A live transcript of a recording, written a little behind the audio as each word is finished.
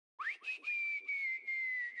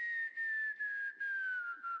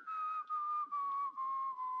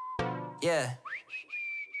Yeah.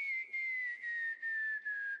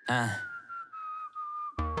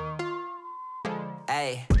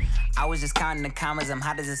 Hey, I was just counting the commas. I'm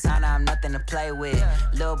hot as a sauna, I'm nothing to play with.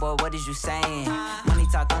 Lil' boy, what is you saying? Money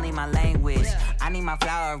talk, only my language. I need my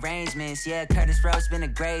flower arrangements. Yeah, Curtis Roach been the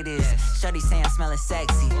greatest. Shorty say I'm smelling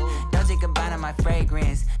sexy. Don't you combine my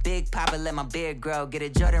fragrance. Big Papa let my beard grow. Get a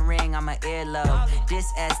Jordan ring on my earlobe.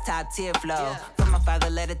 This ass top tier flow. From my father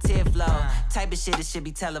let a tear flow. Type of shit that should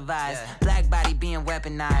be televised. Black body being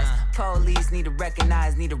weaponized. Police need to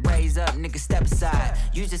recognize, need to raise up, nigga step aside.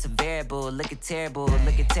 You just a variable, looking terrible,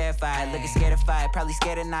 looking terrified, looking scared of fight, probably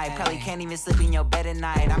scared of night, probably can't even sleep in your bed at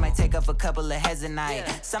night. I might take up a couple of heads at night.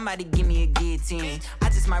 Somebody give me a guillotine, I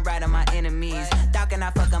just might ride on my enemies. Dog can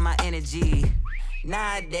I fuck on my energy.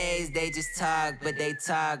 Nowadays they just talk, but they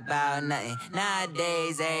talk about nothing.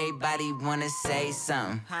 Nowadays everybody wanna say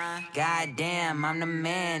something. Goddamn, I'm the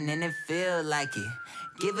man and it feel like it.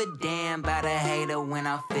 Give a damn about a hater when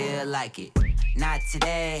I feel like it. Not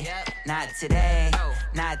today, not today,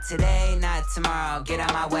 not today, not tomorrow. Get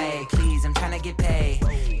out my way, please, I'm tryna get paid.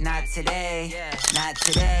 Not today, not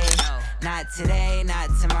today, not today, not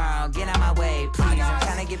tomorrow. Get out my way, please, I'm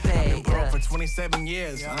tryna get paid. I've been broke for 27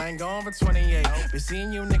 years, I ain't going for 28. Been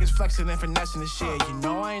seeing you niggas flexing and finessing the shit. You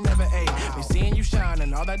know I ain't never ate. Been seeing you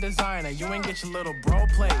shining, all that designer. You ain't get your little bro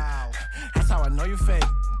plate. That's how I know you fake.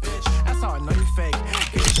 That's how I know you fake.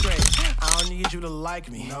 Get it straight. I don't need you to like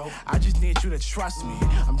me. I just need you to trust me.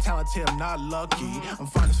 I'm talented, I'm not lucky. I'm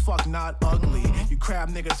fine as fuck, not ugly. You crab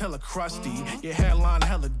niggas hella crusty. Your hairline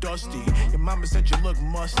hella dusty. Your mama said you look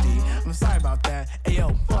musty. I'm sorry about that.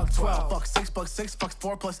 Ayo, fuck 12, fuck 6, fuck 6, fuck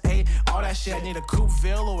 4 plus 8. All that shit. I need a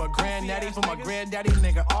Coupeville or a granddaddy for my granddaddy,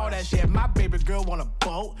 nigga. All that shit. My baby girl want a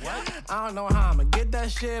boat. I don't know how I'ma get that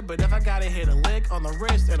shit, but if I gotta hit a lick on the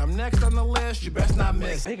wrist and I'm next on the list, you best not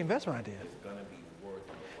miss. Big investment idea. It's gonna be worth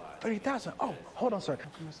a lot. 30,000. Oh, hold on, sir. Go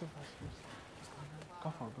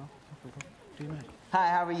for it, bro. Do you mean? Hi,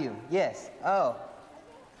 how are you? Yes. Oh.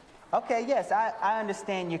 Okay, yes, I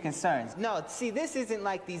understand your concerns. No, see, this isn't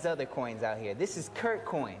like these other coins out here. This is Kurt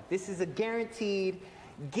coin. This is a guaranteed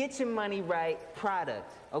get your money right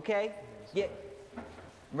product, okay? Yeah.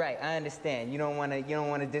 Right, I understand. You don't want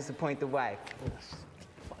to disappoint the wife.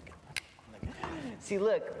 See,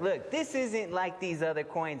 look, this isn't like these other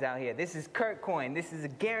coins out here. This is Kurt coin. This is a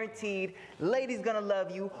guaranteed, ladies gonna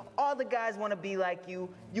love you, all the guys wanna be like you.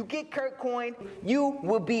 You get Kurt coin, you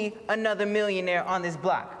will be another millionaire on this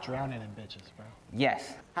block. Drowning in bitches, bro.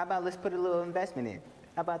 Yes. How about let's put a little investment in?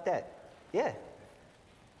 How about that? Yeah.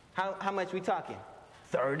 How much we talking?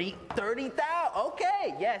 30,000,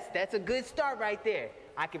 okay, yes, that's a good start right there.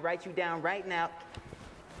 I can write you down right now.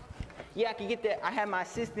 Yeah, I can get that. I have my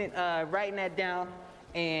assistant writing that down,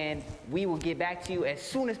 and we will get back to you as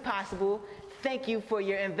soon as possible. Thank you for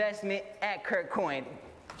your investment at Kurt Coin.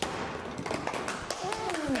 God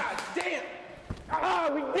damn!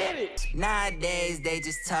 Oh, we did it! Nowadays they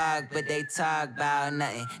just talk, but they talk about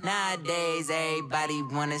nothing. Nowadays everybody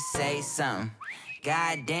wanna say something.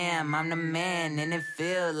 Goddamn, I'm the man and it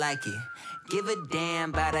feel like it. Give a damn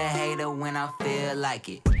about a hater when I feel like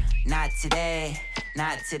it. Not today,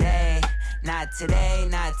 not today, not today,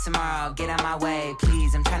 not tomorrow. Get out my way,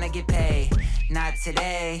 please, I'm tryna get paid. Not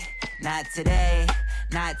today, not today,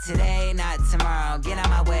 not today, not tomorrow. Get out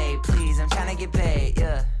my way, please, I'm tryna get paid,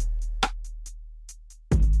 yeah.